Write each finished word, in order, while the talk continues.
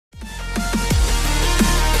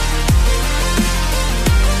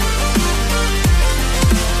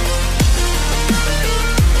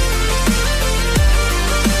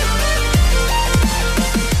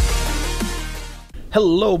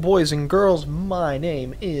Hello boys and girls, my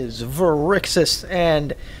name is Virixiss,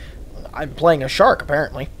 and I'm playing a shark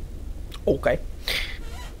apparently. Okay.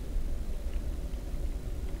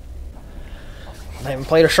 I haven't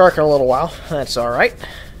played a shark in a little while, that's alright.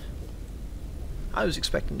 I was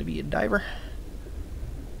expecting to be a diver.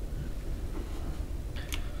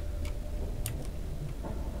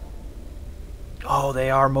 Oh, they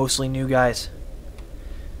are mostly new guys.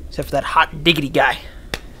 Except for that hot diggity guy.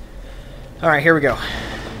 Alright, here we go.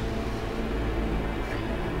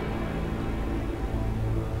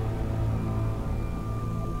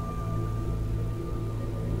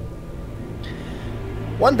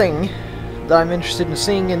 One thing that I'm interested in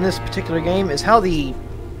seeing in this particular game is how the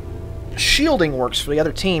shielding works for the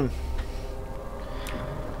other team.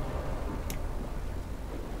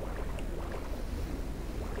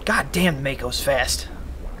 God damn, Mako's fast.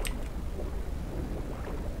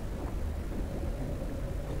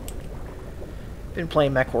 Been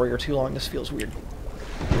playing Mech Warrior too long, this feels weird.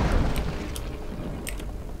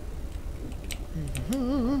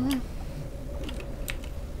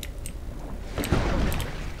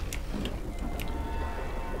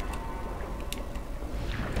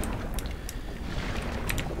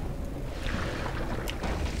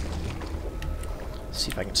 Let's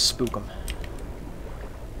see if I can spook him.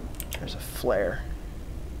 There's a flare.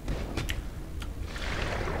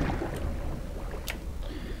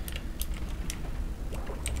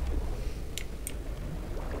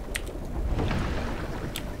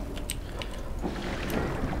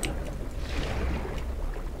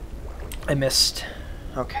 I missed.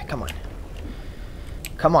 Okay, come on.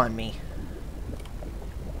 Come on, me.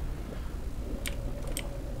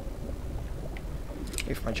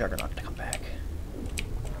 Wait for my Juggernaut to come back.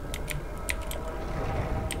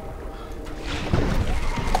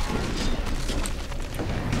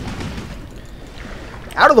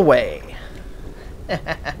 Out of the way.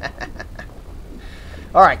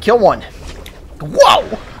 Alright, kill one.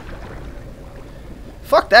 Whoa!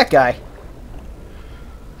 Fuck that guy.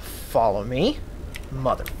 Follow me,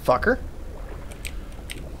 motherfucker.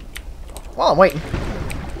 While I'm waiting,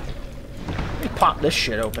 let me pop this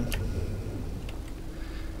shit open.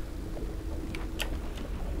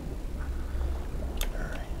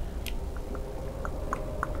 Alright.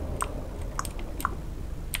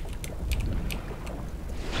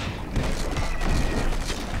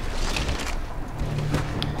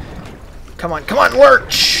 Come on,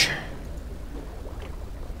 lurch!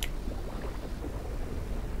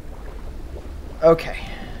 Okay.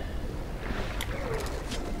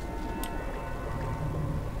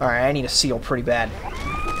 Alright, I need a seal pretty bad.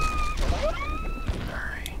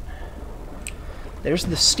 Alright. There's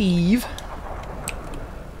the Steve.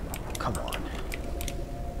 Come on.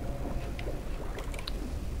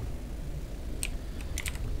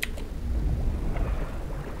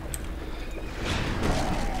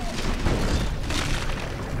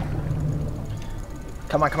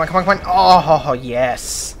 Come on, come on, come on, come on. Oh,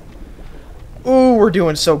 yes. Ooh, we're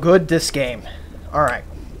doing so good this game. Alright.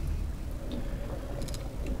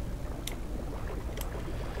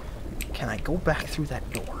 Can I go back through that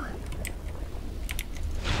door?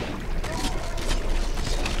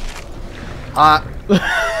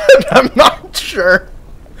 I'm not sure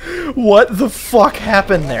what the fuck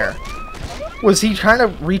happened there. Was he trying to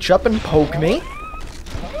reach up and poke me?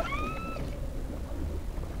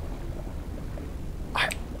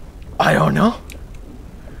 I don't know.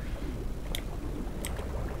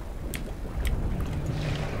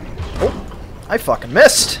 I fucking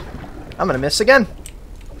missed. I'm gonna miss again.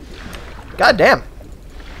 God damn.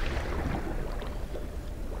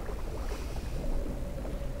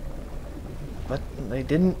 But they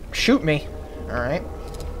didn't shoot me. Alright.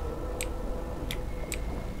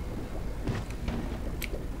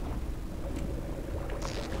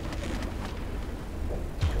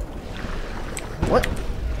 What?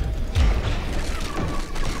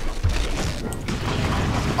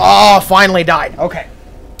 Oh, finally died. Okay.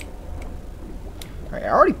 I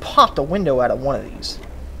already popped a window out of one of these.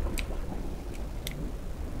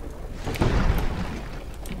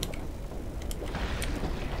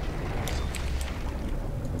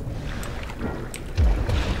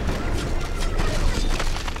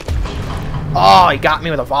 Oh, he got me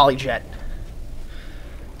with a volley jet.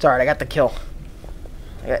 It's alright, I got the kill.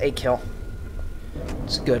 I got a kill.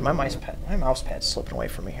 It's good. My mouse pad's slipping away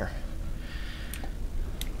from me here.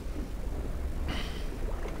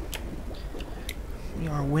 We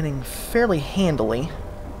are winning fairly handily.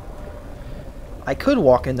 I could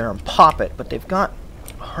walk in there and pop it, but they've got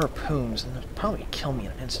harpoons, and they'll probably kill me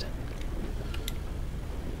in an instant.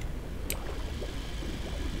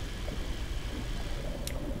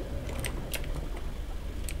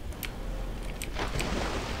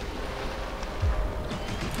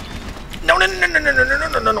 no, no, no, no, no, no,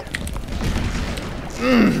 no, no, no.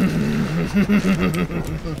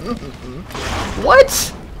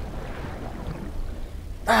 What?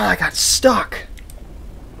 Ah, I got stuck.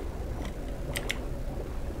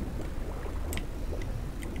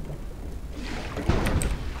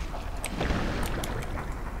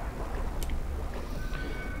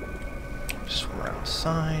 Swim around the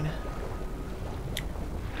side.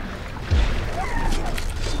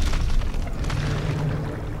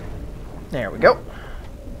 There we go.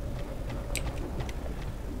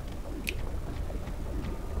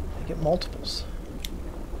 I get multiples.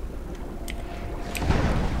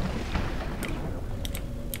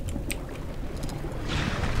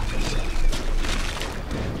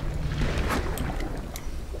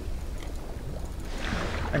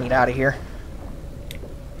 I need out of here.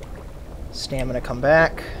 Stamina come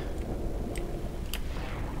back.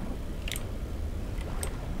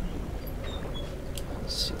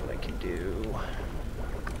 Let's see what I can do.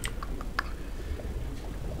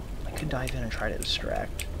 I could dive in and try to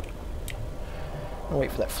distract. I'll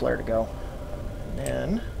wait for that flare to go. And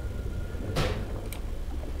then...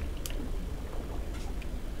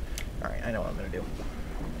 Alright, I know what I'm going to do.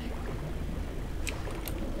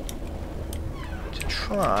 To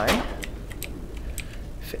try...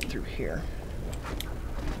 fit through here.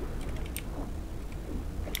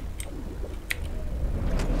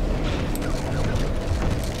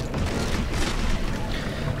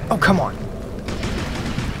 Oh, come on.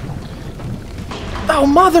 Oh,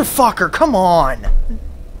 motherfucker, come on.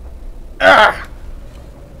 Ugh.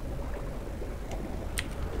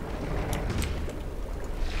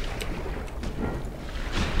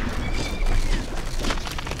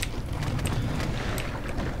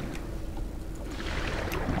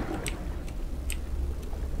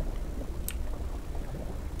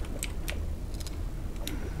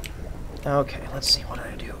 Okay, let's see. What do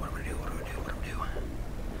I do? What do I do? What do I do? What do I do?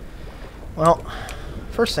 Well,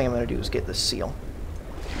 first thing I'm going to do is get this seal.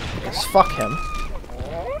 Because fuck him.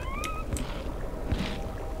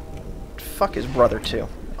 Fuck his brother, too.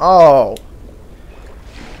 Oh!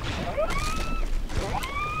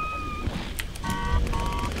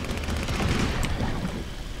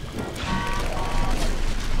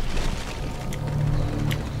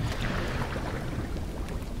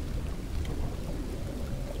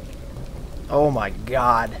 Oh my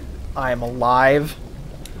god. I am alive.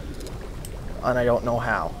 And I don't know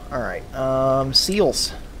how. Alright.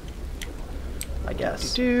 Seals. I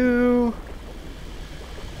guess.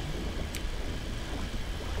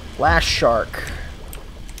 Flash shark.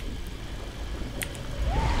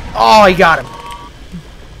 Oh, he got him.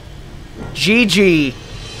 GG.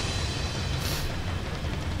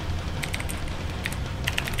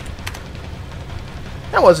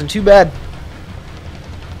 That wasn't too bad.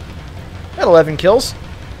 Got 11 kills.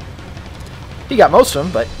 He got most of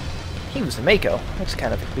them, but he was the Mako. That's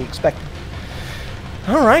kind of to be expected.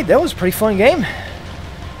 Alright, that was a pretty fun game.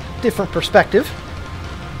 Different perspective.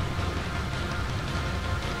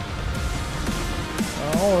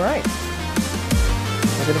 Alright.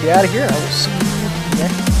 We're going to be out of here. I will see you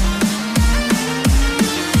next time.